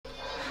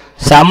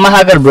செம்ம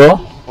hacker bro.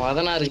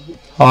 16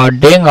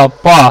 அடேங்க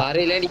அப்பா.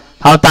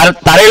 அவன்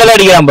தரையில தான்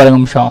அடிக்கிறான் பாருங்க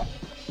நிமிஷம்.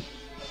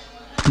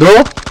 ப்ரோ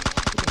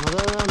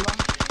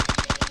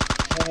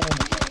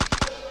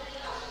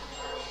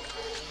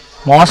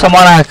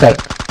மோசமான ஹேக்கர்.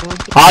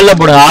 ஆள்ல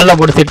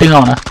போட்டு திட்டுங்க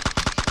அவனை.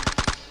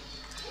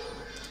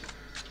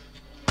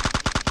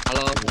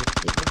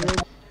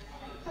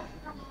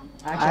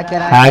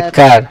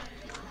 Hacker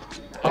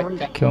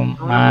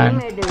man.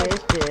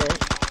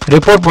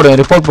 ரிப்போர்ட்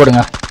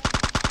போடுங்க.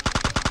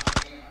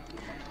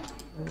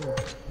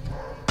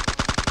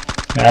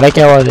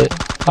 வேலைக்காவாது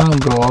வாங்க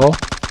ப்ரோ.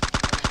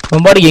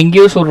 ரொம்ப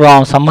எங்கேயோ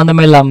சொல்றான்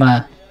சம்பந்தமே இல்லாம.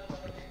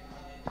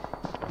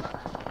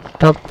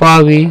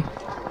 டப்பாவி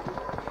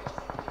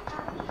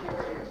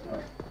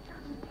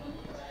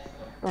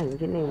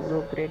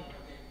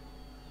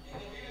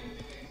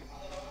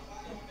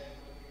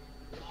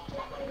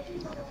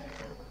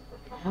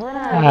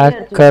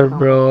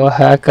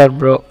hacker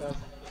bro.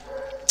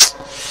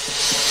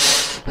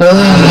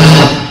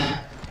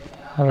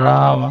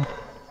 Rama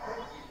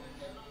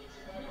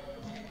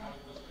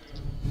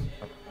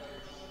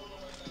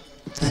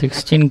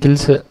 16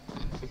 kills.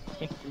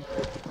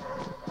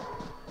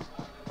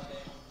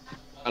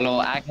 Hello,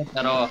 hacker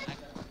karo.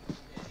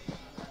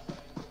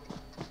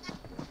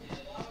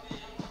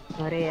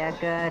 Hey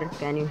hacker,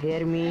 can you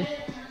hear me?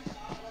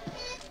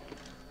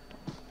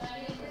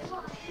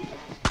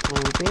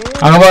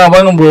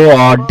 அவங்க ப்ரோ.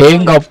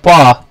 டேங்க அப்பா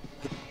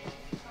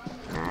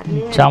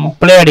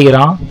ஜம்ப்லே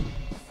அடிக்கிறான்.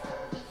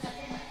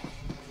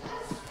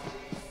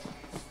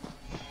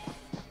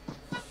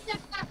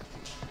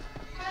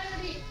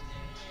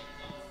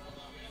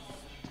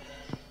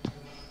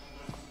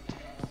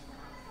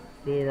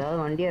 ஏதாவது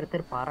வண்டி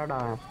எடுத்துட்டு பாறடா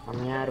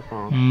செம்மையா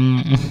இருக்கும்.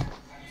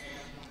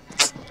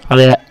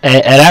 அது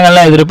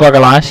இறங்கெல்லாம்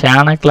எதிர்பார்க்கலாம்.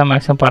 ஷானக்ல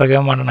மேக்ஸிமம்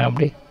பறக்கவே மாட்டானு.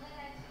 அப்படி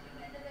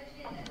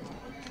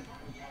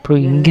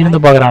அப்புறம் இங்கிருந்து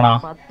பாக்குறானா?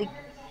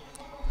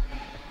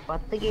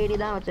 10 கேடி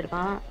தான்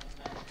வச்சிருக்கான்.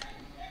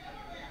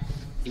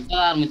 இப்ப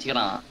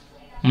ஆரம்பிச்சுக்கிறான்.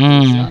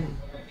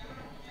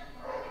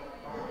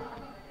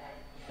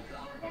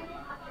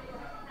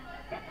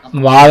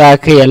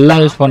 வாளாக்கு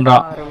எல்லாம் யூஸ்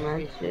பண்றான்.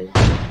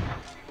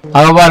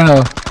 அங்க பாருங்க.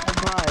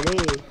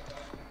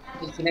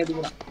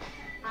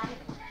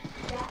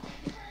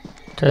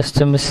 Just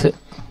miss.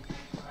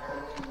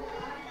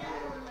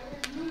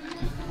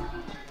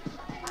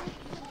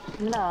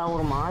 இல்ல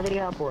ஒரு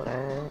மாதிரியா போற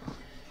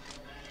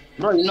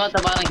ப்ரோ. இன்னொருத்த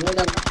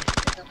பாருங்க.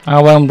 அங்க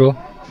பாருங்க ப்ரோ.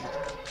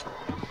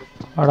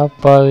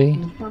 அடப்பாவி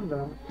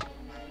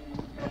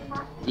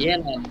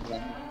ஏன்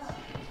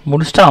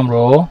முடிச்சிட்டான்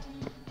ப்ரோ.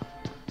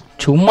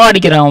 சும்மா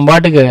அடிக்கிறான் அவன்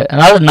பாட்டுக்கு.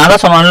 அதனால நான்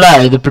தான் சொன்னான்ல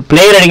இது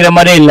பிளேயர் அடிக்கிற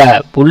மாதிரியே இல்லை.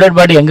 புல்லட்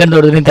பாட்டு எங்க இருந்து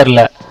வருதுன்னு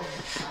தெரியல.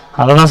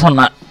 அதான்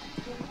சொன்னேன்.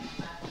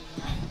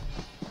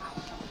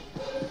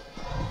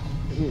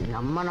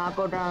 நம்ம நாக்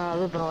அவுட்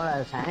ஆனது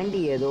பரவாயில்ல. சாண்டி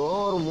ஏதோ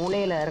ஒரு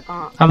மூலையில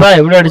இருக்கான். அதான்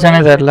எப்படி அடிச்சானே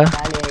தெரியல.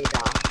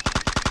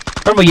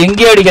 ரொம்ப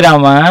எங்கேயும்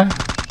அடிக்கிறான்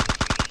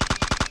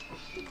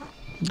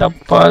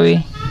தப்பாவி.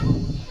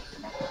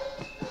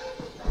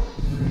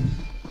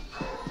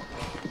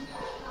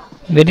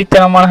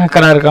 வெறித்தனமான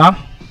ஹேக்கரா இருக்கான்.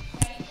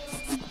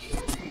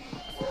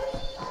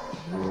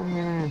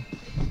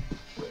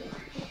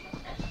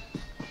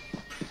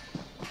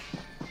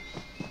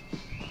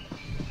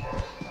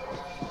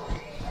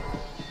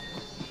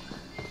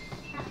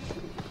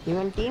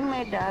 இவன்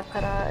டீம்மேட்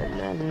ஹேக்கரா இல்ல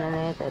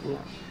என்னன்னே தெரியல.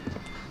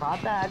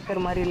 பார்த்தா ஹேக்கர்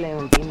மாதிரி இல்ல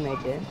இவன்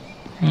டீம்மேட்.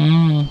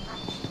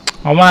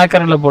 அவன்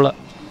ஹேக்கர் இல்ல போல.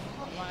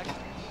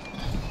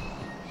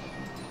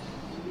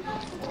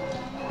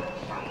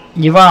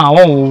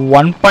 அவன்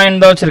 1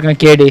 பாயிண்ட் தான்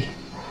வச்சிருக்கான் கேடி.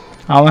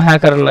 அவன்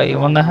ஹேக்கர் இல்ல,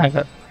 இவன் தான்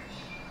ஹேக்கர்.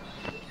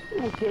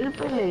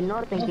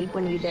 இன்னொருத்தன் கில்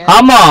பண்ணிட்டே.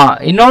 ஆமா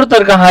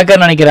இன்னொருத்தர் இருக்கான்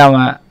ஹேக்கர் நினைக்கிறேன்.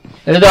 அவன்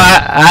ஏதோ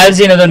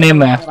ஆல்ஜின் ஏதோ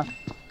நேம்.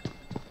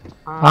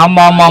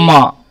 ஆமா ஆமா ஆமா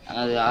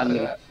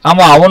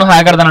ஆமா அவனும்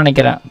ஹேக்கர் தான்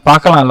நினைக்கிறேன்.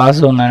 பார்க்கலாம்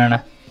லாஸ்ட் ஒன்று என்னென்ன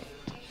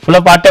ஃபுல்லா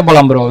பாட்டே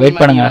போலாம் ப்ரோ. வெயிட்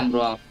பண்ணுங்க.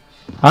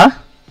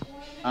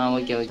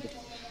 Okay okay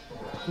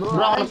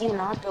bro.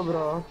 நாக்கா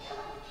ப்ரோ.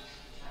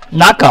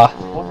 நாக்கா?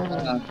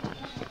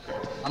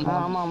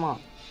 ஆமா ஆமா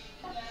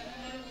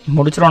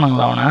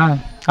முடிச்சிருவானுங்களா அவனை?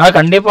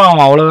 கண்டிப்பா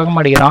அவன் அவ்வளோ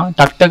வேகமாக அடிக்கிறான்.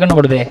 டக் டக்குன்னு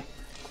போடுதே.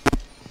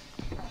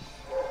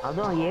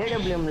 அதுவும்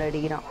ஏடபிள்யூஎம்ல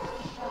அடிக்கிறான்.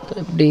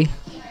 எப்படி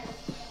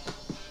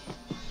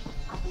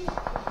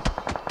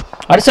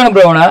அடிச்சானு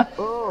ப்ரோ அவனை?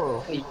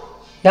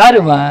 யாரு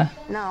இவன்?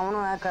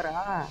 அவனும்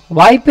ஹேக்கரா?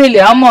 வாய்ப்பே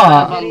இல்லையா. ஆமா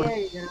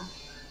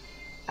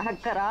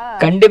ஹேக்கரா?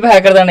 கண்டிப்பா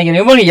ஹேக்கர் தான்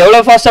நினைக்கிறேன். இவன்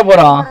எவ்வளவு ஃபாஸ்டா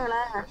போறான்.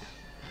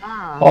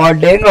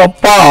 டேங்க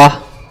அப்பா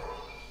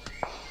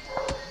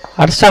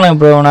அடிச்சானுங்க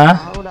ப்ரோ அவனை.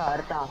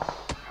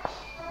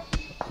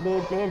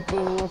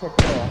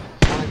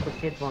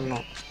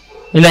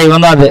 இல்ல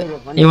இவன் தான் அது.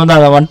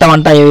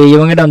 வந்துட்டான்.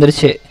 இவங்கிட்ட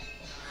வந்துருச்சு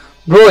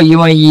ப்ரோ.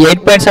 இவன்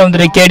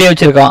 8.73 கேடி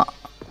வச்சிருக்கான்.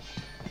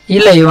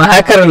 இல்ல இவன்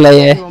ஹேக்கர்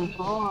இல்லையே,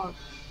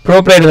 ப்ரோ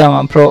பிளேயர்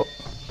தான். ப்ரோ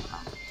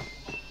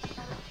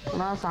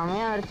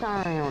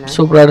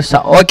சூப்பரா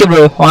அடிச்சான். ஓகே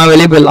ப்ரோ வாங்க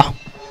வெளியே போயிடலாம்.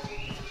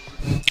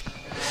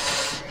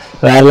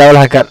 வேற லெவல்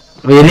ஹேக்கர்,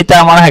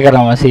 வெறித்தனமான ஹேக்கர்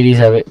அவன்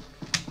சீரியஸாவே.